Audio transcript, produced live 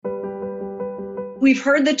We've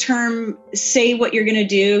heard the term, say what you're going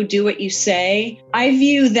to do what you say. I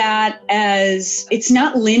view that as it's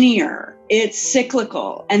not linear, it's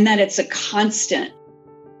cyclical, and that it's a constant.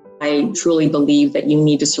 I truly believe that you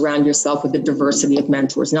need to surround yourself with a diversity of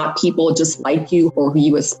mentors, not people just like you or who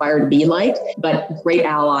you aspire to be like, but great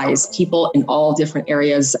allies, people in all different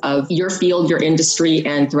areas of your field, your industry,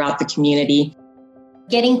 and throughout the community.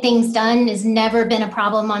 Getting things done has never been a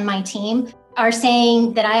problem on my team. Our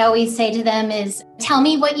saying that I always say to them is, tell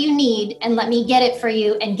me what you need and let me get it for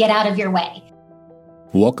you and get out of your way.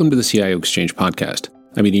 Welcome to the CIO Exchange podcast.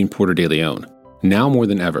 I'm Edine Porter de Leon. Now more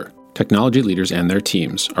than ever, technology leaders and their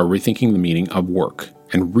teams are rethinking the meaning of work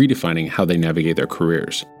and redefining how they navigate their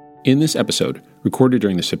careers. In this episode, recorded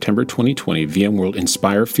during the September 2020 VMworld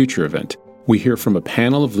Inspire Future event, we hear from a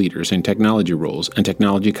panel of leaders in technology roles and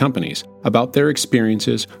technology companies about their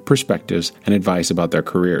experiences, perspectives, and advice about their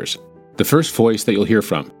careers. The first voice that you'll hear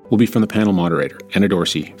from will be from the panel moderator, Anna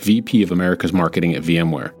Dorsey, VP of Americas Marketing at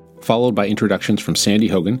VMware, followed by introductions from Sandy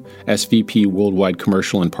Hogan, SVP Worldwide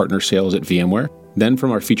Commercial and Partner Sales at VMware, then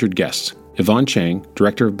from our featured guests, Yvonne Chang,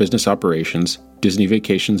 Director of Business Operations, Disney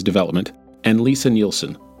Vacations Development, and Lisa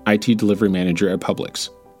Nielsen, IT Delivery Manager at Publix.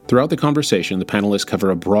 Throughout the conversation, the panelists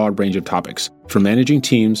cover a broad range of topics, from managing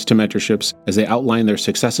teams to mentorships, as they outline their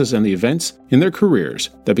successes and the events in their careers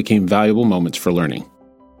that became valuable moments for learning.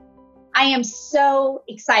 I am so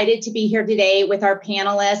excited to be here today with our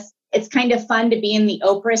panelists. It's kind of fun to be in the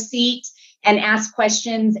Oprah seat and ask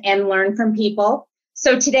questions and learn from people.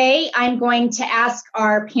 So today I'm going to ask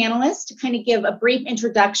our panelists to kind of give a brief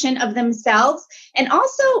introduction of themselves and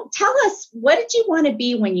also tell us, what did you want to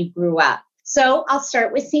be when you grew up? So I'll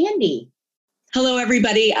start with Sandy. Hello,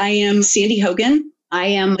 everybody. I am Sandy Hogan. I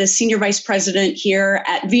am the Senior Vice President here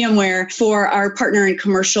at VMware for our partner and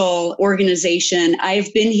commercial organization.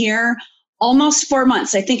 I've been here almost 4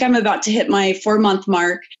 months. I think I'm about to hit my 4-month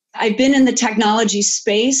mark. I've been in the technology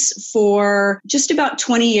space for just about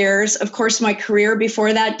 20 years. Of course, my career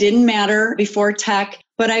before that didn't matter before tech,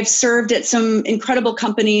 but I've served at some incredible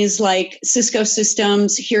companies like Cisco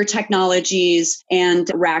Systems, Here Technologies, and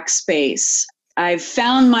Rackspace. I've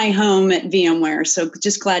found my home at VMware, so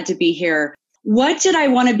just glad to be here. What did I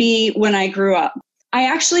want to be when I grew up? I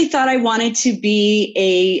actually thought I wanted to be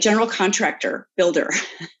a general contractor builder.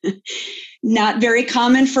 Not very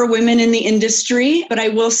common for women in the industry, but I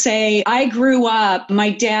will say I grew up,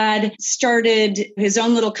 my dad started his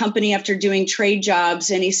own little company after doing trade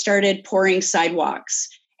jobs, and he started pouring sidewalks.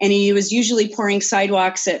 And he was usually pouring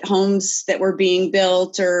sidewalks at homes that were being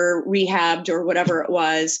built or rehabbed or whatever it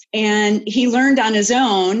was. And he learned on his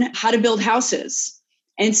own how to build houses.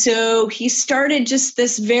 And so he started just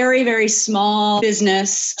this very, very small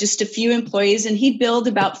business, just a few employees, and he'd build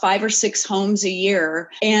about 5 or 6 homes a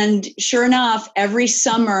year. And sure enough, every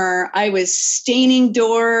summer I was staining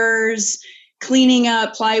doors, cleaning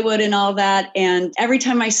up plywood and all that. And every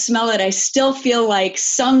time I smell it, I still feel like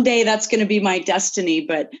someday that's going to be my destiny,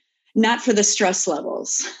 but not for the stress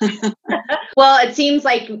levels. Well, it seems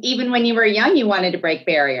like even when you were young, you wanted to break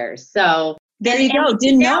barriers. So there you go.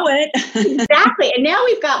 Didn't know it. Exactly. And now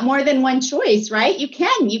we've got more than one choice, right? You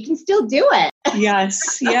can still do it.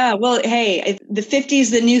 Yes. Yeah. Well, hey, the 50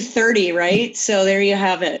 is the new 30, right? So there you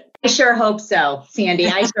have it. I sure hope so, Sandy.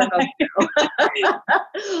 I sure hope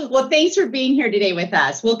so. Well, thanks for being here today with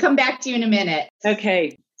us. We'll come back to you in a minute.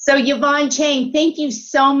 Okay. So Yvonne Chang, thank you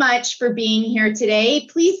so much for being here today.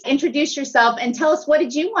 Please introduce yourself and tell us, what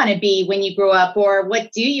did you want to be when you grew up, or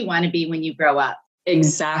what do you want to be when you grow up?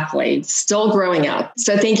 Exactly. Still growing up.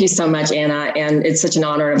 So thank you so much, Anna. And it's such an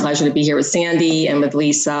honor and a pleasure to be here with Sandy and with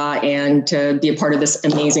Lisa and to be a part of this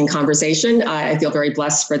amazing conversation. I feel very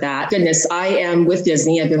blessed for that. Goodness, I am with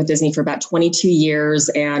Disney. I've been with Disney for about 22 years.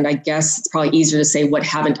 And I guess it's probably easier to say, what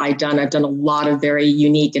haven't I done? I've done a lot of very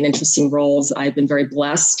unique and interesting roles. I've been very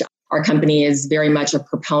blessed. Our company is very much a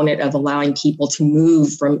proponent of allowing people to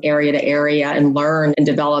move from area to area and learn and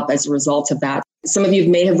develop as a result of that. Some of you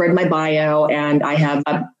may have read my bio, and I have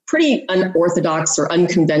a pretty unorthodox or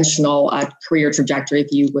unconventional career trajectory,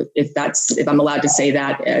 if I'm allowed to say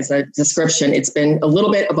that as a description. It's been a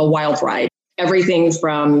little bit of a wild ride. Everything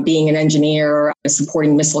from being an engineer,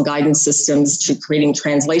 supporting missile guidance systems, to creating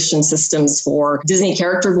translation systems for Disney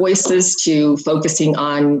character voices, to focusing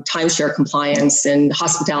on timeshare compliance and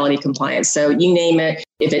hospitality compliance. So you name it,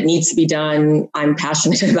 if it needs to be done, I'm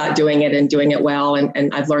passionate about doing it and doing it well.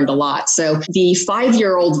 And I've learned a lot. So the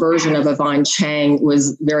 5-year-old version of Yvonne Chang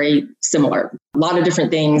was very similar. A lot of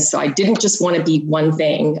different things. So I didn't just want to be one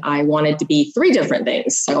thing. I wanted to be 3 different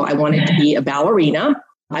things. So I wanted to be a ballerina.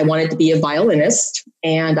 I wanted to be a violinist,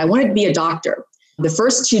 and I wanted to be a doctor. The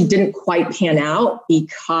first two didn't quite pan out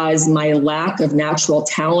because my lack of natural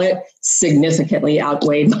talent significantly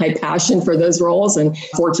outweighed my passion for those roles, and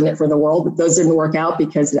fortunate for the world that those didn't work out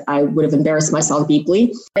because I would have embarrassed myself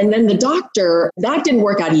deeply. And then the doctor, that didn't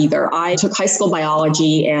work out either. I took high school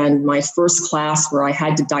biology, and my first class where I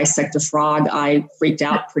had to dissect a frog, I freaked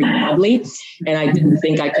out pretty badly, and I didn't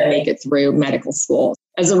think I could make it through medical school.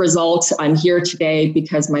 As a result, I'm here today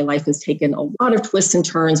because my life has taken a lot of twists and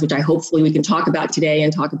turns, which I hopefully we can talk about today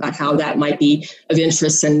and talk about how that might be of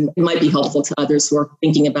interest and might be helpful to others who are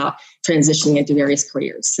thinking about transitioning into various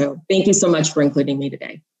careers. So thank you so much for including me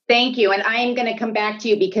today. Thank you. And I am going to come back to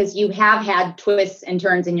you because you have had twists and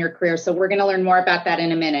turns in your career. So we're going to learn more about that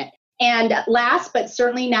in a minute. And last, but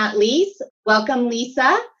certainly not least, welcome,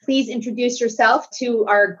 Lisa. Please introduce yourself to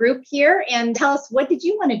our group here and tell us, what did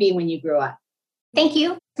you want to be when you grew up? Thank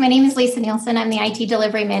you. My name is Lisa Nielsen. I'm the IT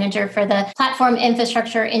delivery manager for the platform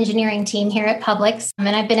infrastructure engineering team here at Publix. And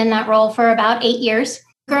I've been in that role for about 8 years.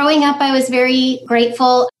 Growing up, I was very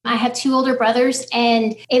grateful. I have 2 older brothers,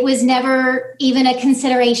 and it was never even a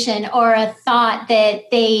consideration or a thought that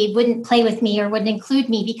they wouldn't play with me or wouldn't include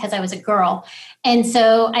me because I was a girl. And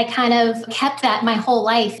so I kind of kept that my whole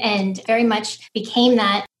life and very much became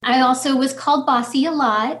that. I also was called bossy a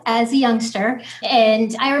lot as a youngster.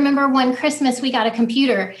 And I remember one Christmas we got a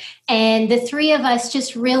computer, and the 3 of us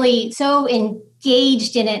just really so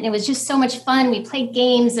engaged in it. And it was just so much fun. We played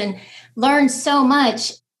games and learned so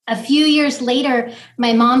much. A few years later,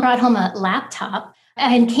 my mom brought home a laptop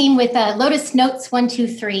and came with Lotus Notes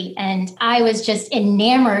 123. And I was just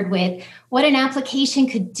enamored with what an application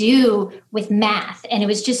could do with math. And it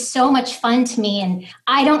was just so much fun to me. And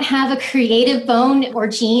I don't have a creative bone or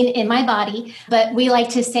gene in my body, but we like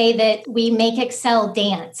to say that we make Excel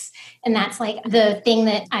dance. And that's like the thing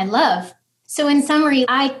that I love. So in summary,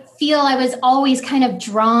 I feel I was always kind of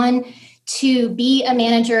drawn to be a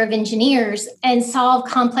manager of engineers and solve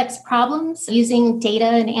complex problems using data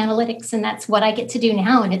and analytics. And that's what I get to do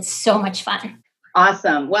now. And it's so much fun.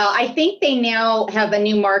 Awesome. Well, I think they now have a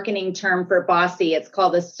new marketing term for bossy. It's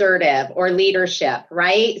called assertive or leadership,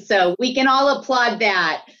 right? So we can all applaud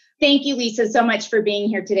that. Thank you, Lisa, so much for being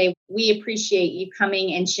here today. We appreciate you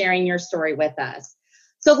coming and sharing your story with us.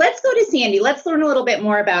 So let's go to Sandy. Let's learn a little bit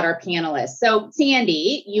more about our panelists. So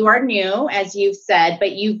Sandy, you are new, as you've said,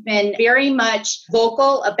 but you've been very much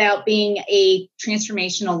vocal about being a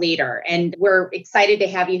transformational leader. And we're excited to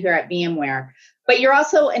have you here at VMware. But you're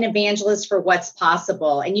also an evangelist for what's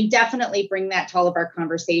possible. And you definitely bring that to all of our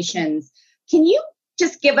conversations. Can you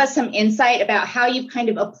just give us some insight about how you've kind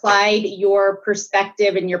of applied your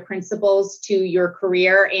perspective and your principles to your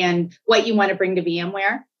career and what you want to bring to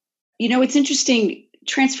VMware? You know, it's interesting.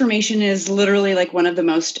 Transformation is literally like one of the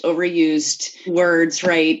most overused words,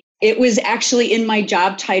 right? It was actually in my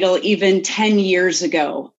job title even 10 years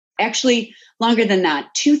ago. Actually, longer than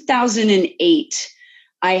that, 2008,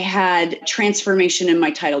 I had transformation in my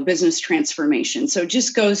title, business transformation. So it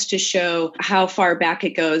just goes to show how far back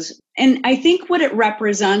it goes. And I think what it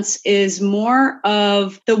represents is more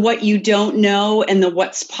of the what you don't know and the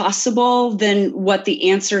what's possible than what the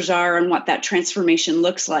answers are and what that transformation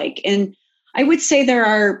looks like. And I would say there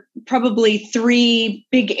are probably 3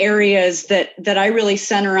 big areas that I really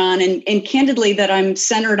center on and candidly that I'm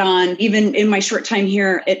centered on even in my short time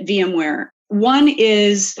here at VMware. One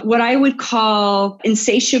is what I would call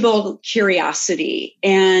insatiable curiosity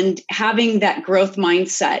and having that growth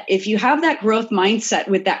mindset. If you have that growth mindset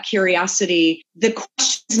with that curiosity, the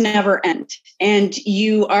questions never end. And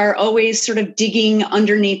you are always sort of digging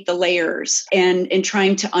underneath the layers and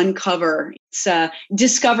trying to uncover. It's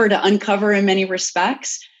discover to uncover in many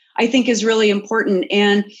respects, I think is really important.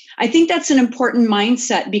 And I think that's an important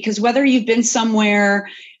mindset because whether you've been somewhere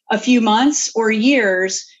a few months or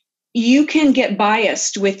years, you can get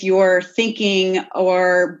biased with your thinking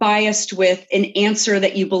or biased with an answer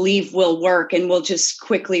that you believe will work and will just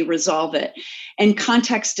quickly resolve it. And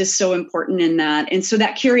context is so important in that. And so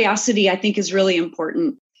that curiosity, I think, is really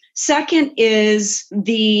important. Second is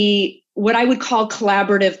what I would call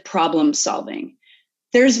collaborative problem solving.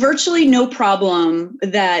 There's virtually no problem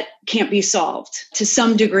that can't be solved to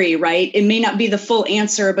some degree, right? It may not be the full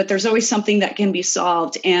answer, but there's always something that can be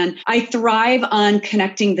solved. And I thrive on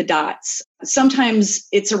connecting the dots. Sometimes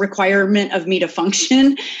it's a requirement of me to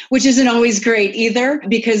function, which isn't always great either,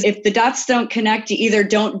 because if the dots don't connect, you either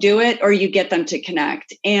don't do it or you get them to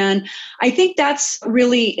connect. And I think that's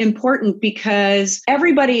really important because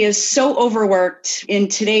everybody is so overworked in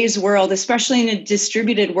today's world, especially in a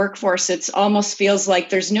distributed workforce. It almost feels like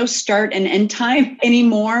there's no start and end time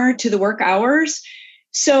anymore to the work hours.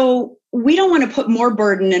 So we don't want to put more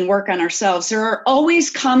burden and work on ourselves. There are always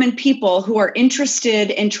common people who are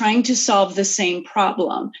interested in trying to solve the same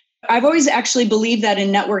problem. I've always actually believed that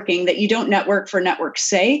in networking, that you don't network for network's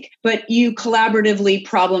sake, but you collaboratively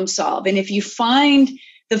problem solve. And if you find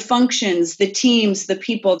the functions, the teams, the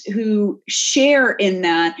people who share in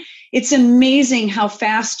that, it's amazing how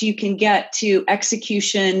fast you can get to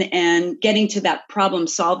execution and getting to that problem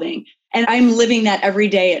solving. And I'm living that every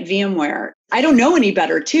day at VMware. I don't know any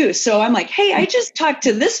better too. So I'm like, hey, I just talked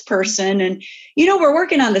to this person and, we're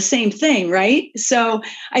working on the same thing, right? So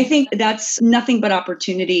I think that's nothing but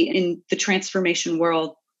opportunity in the transformation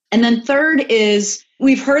world. And then third is,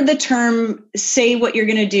 we've heard the term, say what you're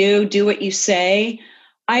going to do what you say.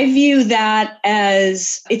 I view that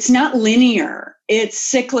as it's not linear, it's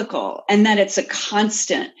cyclical, and that it's a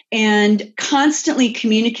constant, and constantly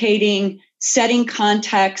communicating, setting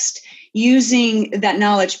context, using that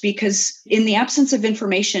knowledge, because in the absence of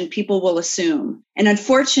information, people will assume. And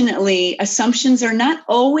unfortunately, assumptions are not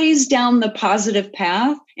always down the positive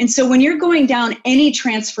path. And so when you're going down any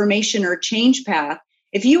transformation or change path,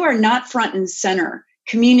 if you are not front and center,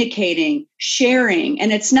 communicating, sharing,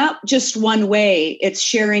 and it's not just one way, it's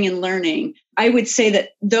sharing and learning. I would say that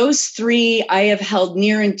those three I have held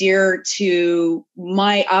near and dear to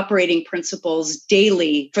my operating principles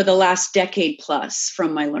daily for the last decade plus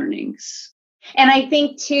from my learnings. And I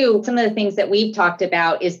think too, some of the things that we've talked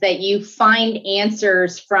about is that you find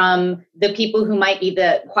answers from the people who might be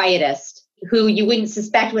the quietest, who you wouldn't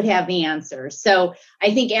suspect would have the answers. So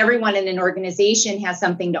I think everyone in an organization has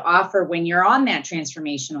something to offer when you're on that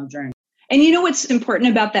transformational journey. And what's important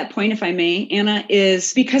about that point, if I may, Anna,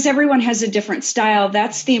 is because everyone has a different style,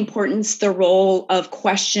 that's the importance, the role of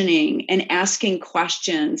questioning and asking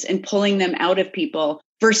questions and pulling them out of people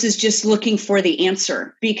versus just looking for the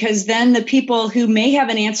answer. Because then the people who may have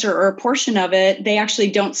an answer or a portion of it, they actually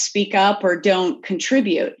don't speak up or don't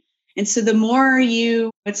contribute. And so the more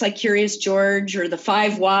it's like Curious George or the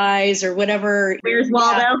 5 Whys or whatever. Where's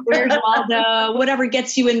Waldo? Where's Waldo? Whatever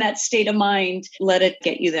gets you in that state of mind, let it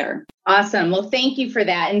get you there. Awesome. Well, thank you for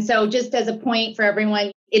that. And so just as a point for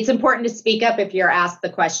everyone, it's important to speak up if you're asked the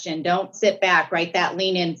question. Don't sit back, right? That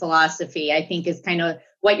lean in philosophy, I think, is kind of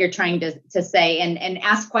what you're trying to say, and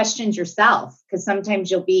ask questions yourself, because sometimes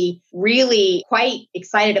you'll be really quite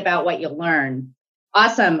excited about what you'll learn.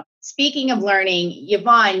 Awesome. Speaking of learning,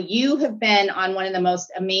 Yvonne, you have been on one of the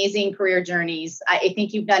most amazing career journeys. I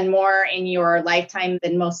think you've done more in your lifetime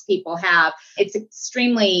than most people have. It's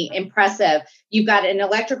extremely impressive. You've got an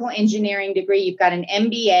electrical engineering degree, you've got an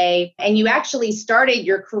MBA, and you actually started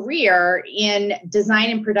your career in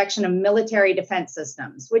design and production of military defense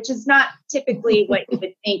systems, which is not typically what you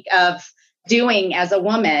would think of doing as a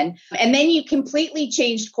woman. And then you completely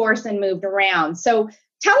changed course and moved around. So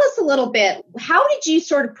tell us a little bit, how did you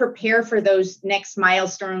sort of prepare for those next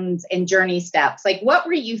milestones and journey steps? Like, what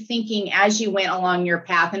were you thinking as you went along your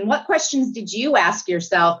path? And what questions did you ask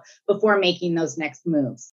yourself before making those next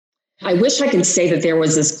moves? I wish I could say that there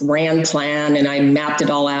was this grand plan and I mapped it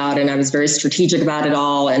all out and I was very strategic about it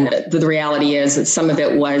all. And the reality is that some of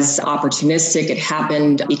it was opportunistic. It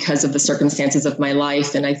happened because of the circumstances of my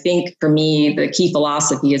life. And I think for me, the key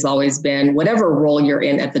philosophy has always been whatever role you're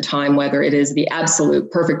in at the time, whether it is the absolute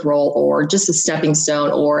perfect role or just a stepping stone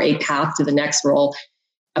or a path to the next role,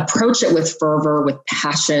 approach it with fervor, with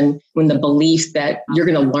passion, with the belief that you're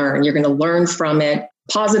going to learn from it.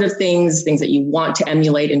 Positive things that you want to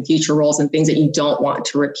emulate in future roles and things that you don't want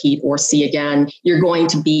to repeat or see again. You're going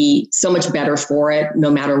to be so much better for it, no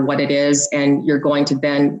matter what it is. And you're going to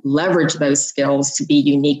then leverage those skills to be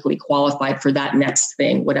uniquely qualified for that next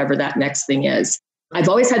thing, whatever that next thing is. I've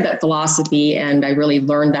always had that philosophy, and I really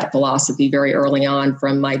learned that philosophy very early on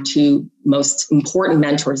from my two most important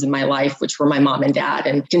mentors in my life, which were my mom and dad,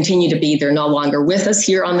 and continue to be. They're no longer with us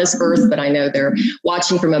here on this earth, but I know they're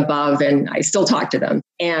watching from above, and I still talk to them.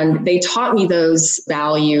 And they taught me those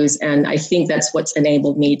values, and I think that's what's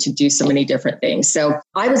enabled me to do so many different things. So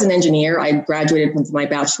I was an engineer. I graduated with my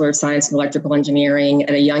Bachelor of Science in Electrical Engineering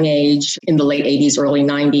at a young age in the late 80s, early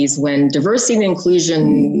 90s, when diversity and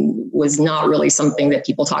inclusion was not really something that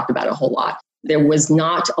people talked about a whole lot. There was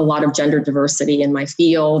not a lot of gender diversity in my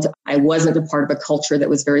field. I wasn't a part of a culture that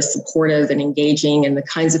was very supportive and engaging and the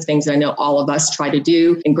kinds of things that I know all of us try to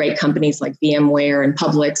do in great companies like VMware and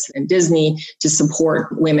Publix and Disney to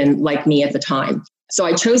support women like me at the time. So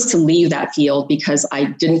I chose to leave that field because I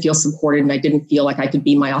didn't feel supported and I didn't feel like I could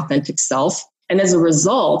be my authentic self. And as a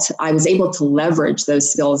result, I was able to leverage those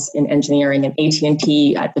skills in engineering, and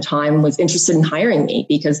AT&T at the time was interested in hiring me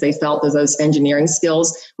because they felt that those engineering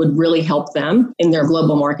skills would really help them in their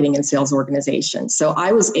global marketing and sales organization. So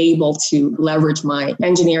I was able to leverage my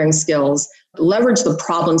engineering skills, leverage the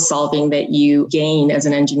problem solving that you gain as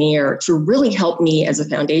an engineer to really help me as a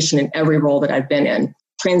foundation in every role that I've been in.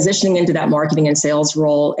 Transitioning into that marketing and sales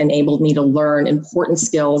role enabled me to learn important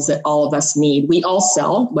skills that all of us need. We all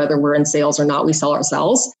sell, whether we're in sales or not, we sell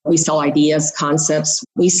ourselves. We sell ideas, concepts.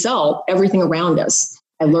 We sell everything around us.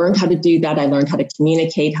 I learned how to do that. I learned how to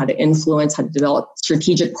communicate, how to influence, how to develop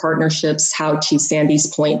strategic partnerships, how to Sandy's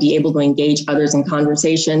point, be able to engage others in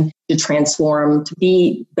conversation, to transform, to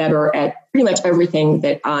be better at pretty much everything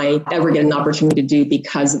that I ever get an opportunity to do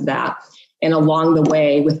because of that. And along the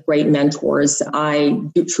way, with great mentors, I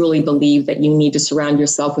do truly believe that you need to surround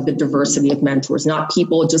yourself with a diversity of mentors, not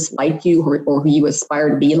people just like you or who you aspire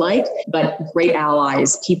to be like, but great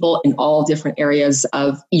allies, people in all different areas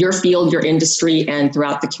of your field, your industry, and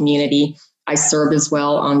throughout the community. I serve as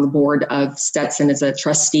well on the board of Stetson as a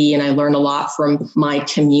trustee, and I learn a lot from my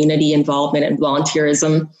community involvement and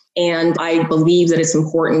volunteerism. And I believe that it's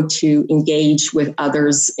important to engage with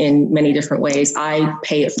others in many different ways. I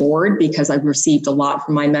pay it forward because I've received a lot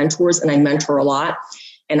from my mentors and I mentor a lot.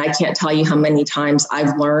 And I can't tell you how many times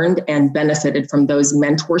I've learned and benefited from those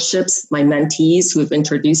mentorships, my mentees who have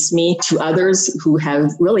introduced me to others who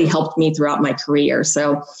have really helped me throughout my career.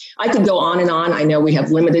 So I could go on and on. I know we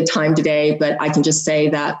have limited time today, but I can just say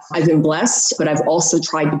that I've been blessed, but I've also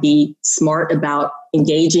tried to be smart about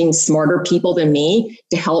engaging smarter people than me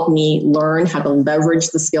to help me learn how to leverage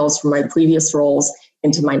the skills from my previous roles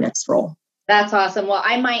into my next role. That's awesome. Well,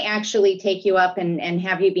 I might actually take you up and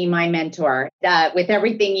have you be my mentor. With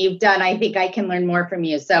everything you've done, I think I can learn more from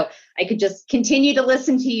you. So I could just continue to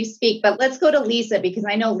listen to you speak. But let's go to Lisa, because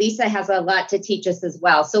I know Lisa has a lot to teach us as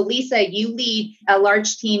well. So Lisa, you lead a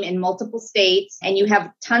large team in multiple states, and you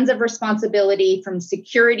have tons of responsibility from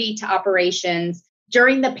security to operations.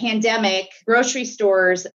 During the pandemic, grocery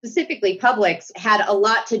stores, specifically Publix, had a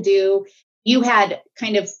lot to do. You had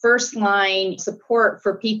kind of first line support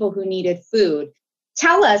for people who needed food.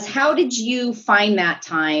 Tell us, how did you find that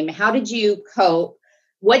time? How did you cope?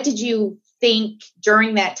 What did you think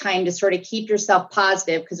during that time to sort of keep yourself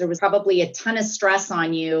positive? Because there was probably a ton of stress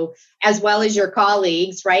on you, as well as your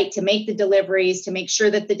colleagues, right? To make the deliveries, to make sure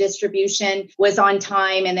that the distribution was on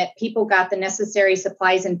time and that people got the necessary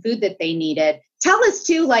supplies and food that they needed. Tell us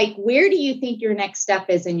too, like, where do you think your next step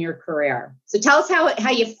is in your career? So tell us how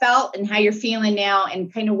you felt and how you're feeling now,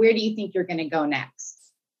 and kind of where do you think you're going to go next?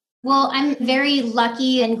 Well, I'm very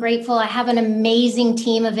lucky and grateful. I have an amazing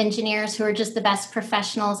team of engineers who are just the best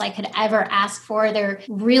professionals I could ever ask for. They're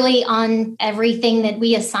really on everything that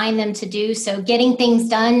we assign them to do. So getting things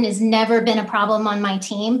done has never been a problem on my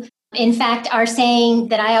team. In fact, our saying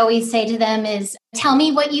that I always say to them is, tell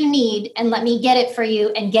me what you need and let me get it for you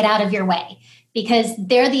and get out of your way. Because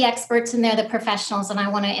they're the experts and they're the professionals, and I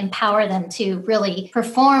want to empower them to really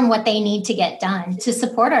perform what they need to get done to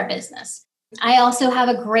support our business. I also have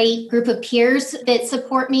a great group of peers that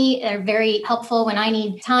support me. They're very helpful when I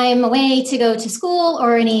need time away to go to school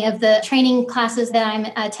or any of the training classes that I'm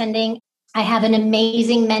attending. I have an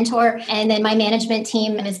amazing mentor, and then my management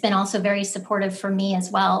team has been also very supportive for me as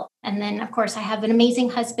well. And then, of course, I have an amazing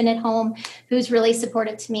husband at home who's really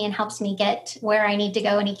supportive to me and helps me get where I need to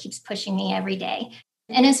go, and he keeps pushing me every day.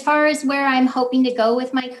 And as far as where I'm hoping to go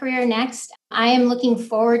with my career next, I am looking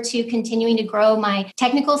forward to continuing to grow my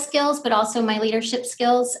technical skills, but also my leadership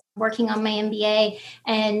skills, working on my MBA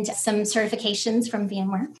and some certifications from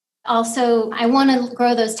VMware. Also, I want to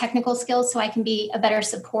grow those technical skills so I can be a better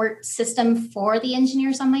support system for the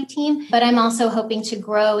engineers on my team. But I'm also hoping to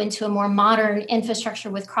grow into a more modern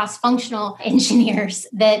infrastructure with cross-functional engineers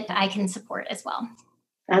that I can support as well.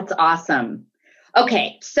 That's awesome.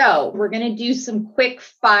 Okay, so we're going to do some quick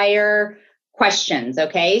fire questions,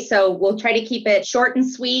 okay? So we'll try to keep it short and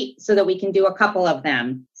sweet so that we can do a couple of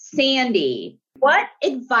them. Sandy, what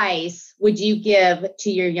advice would you give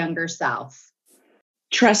to your younger self?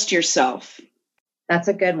 Trust yourself. That's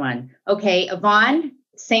a good one. Okay, Yvonne,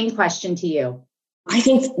 same question to you. I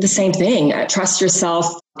think the same thing. Trust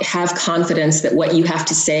yourself. Have confidence that what you have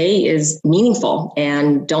to say is meaningful,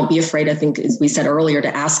 and don't be afraid, I think, as we said earlier,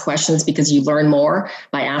 to ask questions, because you learn more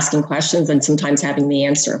by asking questions and sometimes having the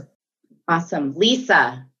answer. Awesome.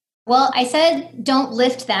 Lisa. Well, I said don't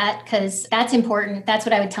lift that because that's important. That's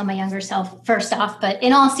what I would tell my younger self first off. But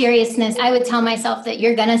in all seriousness, I would tell myself that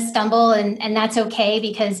you're going to stumble and that's okay,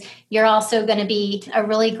 because you're also going to be a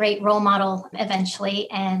really great role model eventually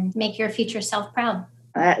and make your future self proud.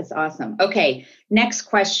 That is awesome. Okay, next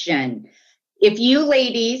question. If you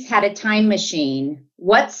ladies had a time machine,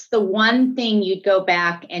 what's the one thing you'd go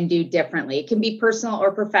back and do differently? It can be personal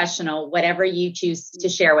or professional, whatever you choose to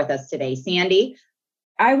share with us today. Sandy?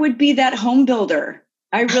 I would be that home builder.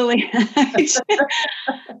 I really, There's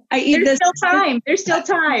still time. There's still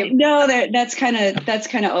time. No, that's kind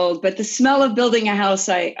of old, but the smell of building a house,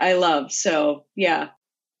 I love. So yeah.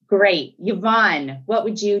 Great. Yvonne, what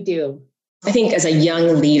would you do? I think as a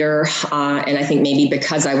young leader, and I think maybe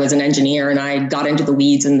because I was an engineer and I got into the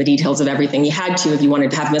weeds and the details of everything, you had to if you wanted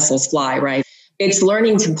to have missiles fly, right? It's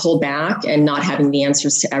learning to pull back and not having the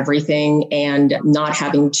answers to everything and not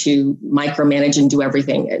having to micromanage and do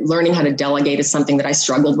everything. Learning how to delegate is something that I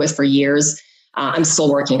struggled with for years. I'm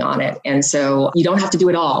still working on it. And so you don't have to do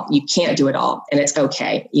it all. You can't do it all. And it's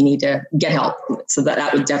okay. You need to get help. So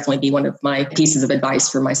that would definitely be one of my pieces of advice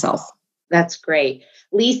for myself. That's great.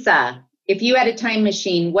 Lisa, if you had a time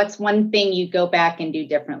machine, what's one thing you'd go back and do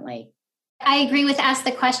differently? I agree with ask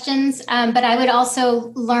the questions, but I would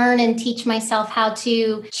also learn and teach myself how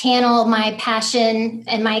to channel my passion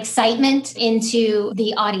and my excitement into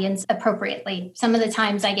the audience appropriately. Some of the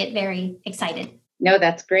times I get very excited. No,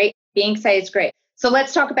 that's great. Being excited is great. So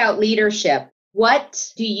let's talk about leadership.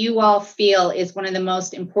 What do you all feel is one of the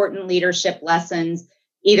most important leadership lessons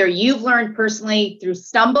either you've learned personally through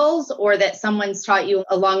stumbles or that someone's taught you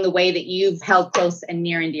along the way that you've held close and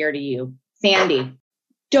near and dear to you? Sandy?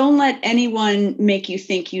 Don't let anyone make you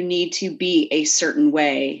think you need to be a certain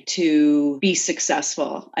way to be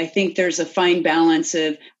successful. I think there's a fine balance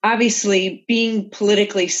of obviously being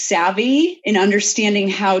politically savvy and understanding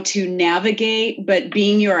how to navigate, but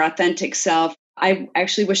being your authentic self. I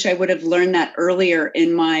actually wish I would have learned that earlier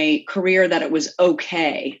in my career, that it was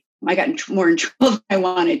okay. I got more in trouble than I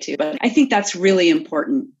wanted to, but I think that's really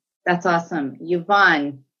important. That's awesome.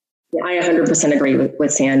 Yvonne? I 100% agree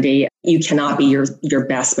with Sandy. You cannot be your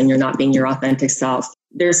best when you're not being your authentic self.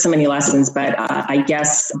 There's so many lessons, but I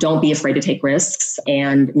guess don't be afraid to take risks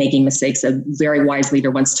and making mistakes. A very wise leader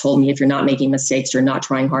once told me, if you're not making mistakes, you're not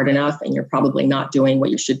trying hard enough and you're probably not doing what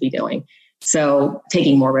you should be doing. So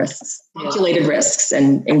taking more risks, calculated risks,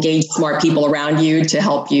 and engage smart people around you to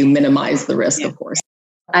help you minimize the risk, of course.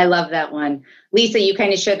 I love that one. Lisa, you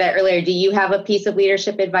kind of shared that earlier. Do you have a piece of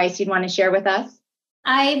leadership advice you'd want to share with us?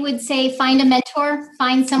 I would say find a mentor,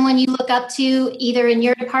 find someone you look up to, either in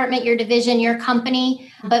your department, your division, your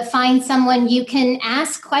company, but find someone you can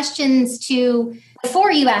ask questions to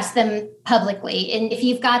before you ask them publicly. And if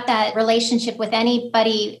you've got that relationship with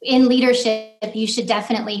anybody in leadership, you should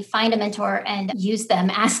definitely find a mentor and use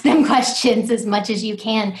them. Ask them questions as much as you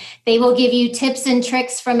can. They will give you tips and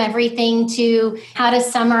tricks from everything to how to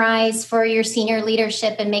summarize for your senior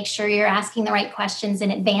leadership and make sure you're asking the right questions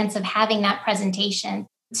in advance of having that presentation,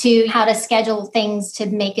 to how to schedule things to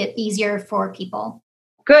make it easier for people.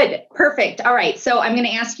 Good. Perfect. All right. So I'm going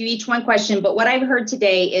to ask you each one question, but what I've heard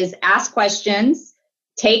today is ask questions,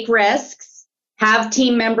 take risks, have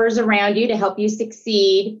team members around you to help you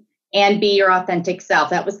succeed, and be your authentic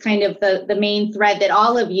self. That was kind of the main thread that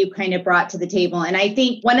all of you kind of brought to the table. And I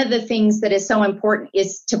think one of the things that is so important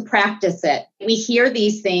is to practice it. We hear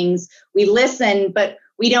these things, we listen, but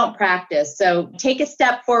we don't practice. So take a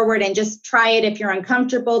step forward and just try it if you're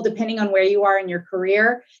uncomfortable, depending on where you are in your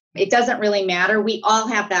career. It doesn't really matter. We all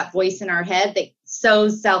have that voice in our head that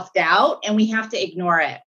sows self-doubt, and we have to ignore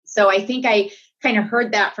it. So I think I kind of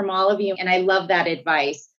heard that from all of you, and I love that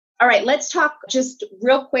advice. All right, let's talk just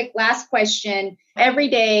real quick. Last question. Every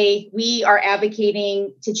day we are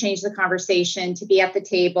advocating to change the conversation, to be at the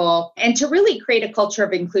table, and to really create a culture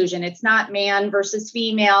of inclusion. It's not man versus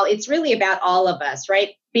female. It's really about all of us, right?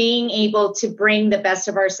 Being able to bring the best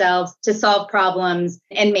of ourselves to solve problems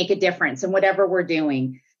and make a difference in whatever we're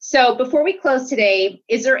doing. So before we close today,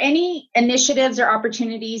 is there any initiatives or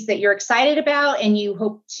opportunities that you're excited about and you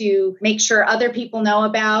hope to make sure other people know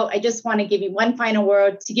about? I just want to give you one final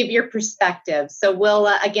word to give your perspective. So we'll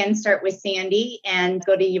again start with Sandy and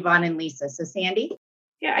go to Yvonne and Lisa. So Sandy?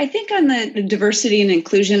 Yeah, I think on the diversity and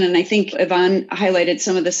inclusion, and I think Yvonne highlighted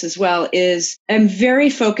some of this as well, is I'm very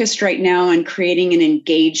focused right now on creating an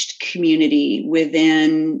engaged community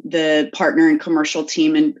within the partner and commercial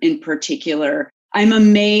team in particular. I'm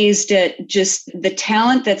amazed at just the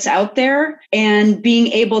talent that's out there and being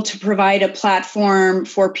able to provide a platform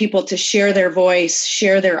for people to share their voice,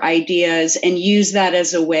 share their ideas, and use that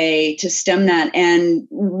as a way to stem that. And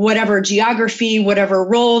whatever geography, whatever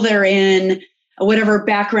role they're in, whatever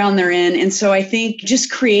background they're in. And so I think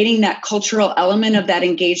just creating that cultural element of that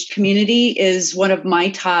engaged community is one of my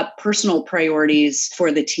top personal priorities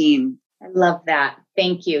for the team. I love that.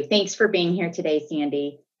 Thank you. Thanks for being here today,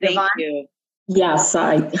 Sandy. Thank Yvonne? you. Yes,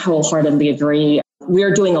 I wholeheartedly agree. We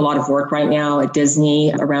are doing a lot of work right now at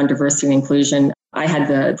Disney around diversity and inclusion. I had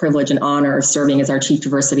the privilege and honor of serving as our Chief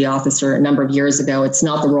Diversity Officer a number of years ago. It's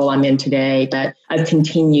not the role I'm in today, but I've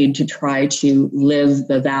continued to try to live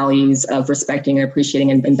the values of respecting and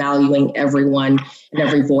appreciating and valuing everyone and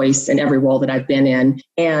every voice and every role that I've been in.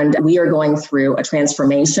 And we are going through a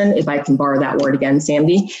transformation, if I can borrow that word again,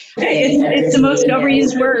 Sandy. It's the most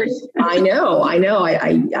overused word. I know.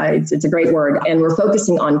 It's a great word. And we're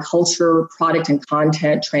focusing on culture, product and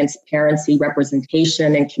content, transparency,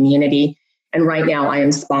 representation, and community. And right now I am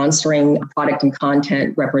sponsoring product and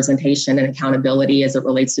content representation and accountability as it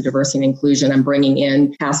relates to diversity and inclusion. I'm bringing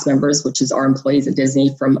in cast members, which is our employees at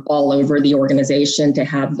Disney, from all over the organization to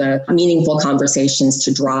have the meaningful conversations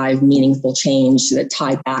to drive meaningful change that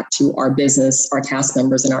tie back to our business, our cast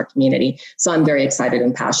members, and our community. So I'm very excited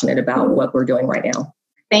and passionate about what we're doing right now.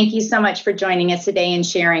 Thank you so much for joining us today and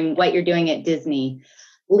sharing what you're doing at Disney.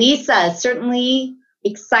 Lisa, certainly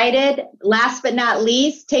excited. Last but not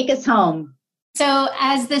least, take us home. So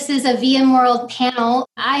as this is a VMworld panel,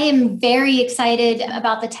 I am very excited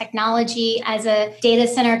about the technology as a data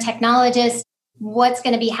center technologist, what's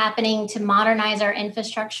going to be happening to modernize our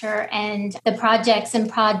infrastructure and the projects and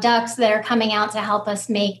products that are coming out to help us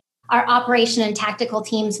make our operation and tactical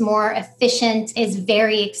teams more efficient is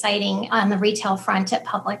very exciting on the retail front at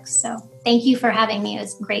Publix. So thank you for having me. It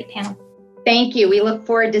was a great panel. Thank you. We look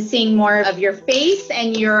forward to seeing more of your face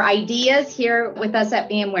and your ideas here with us at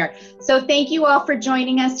VMware. So thank you all for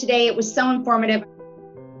joining us today. It was so informative.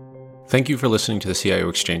 Thank you for listening to the CIO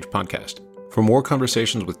Exchange podcast. For more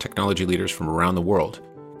conversations with technology leaders from around the world,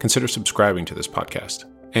 consider subscribing to this podcast.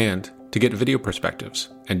 And to get video perspectives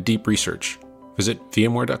and deep research, visit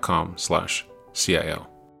vmware.com/CIO.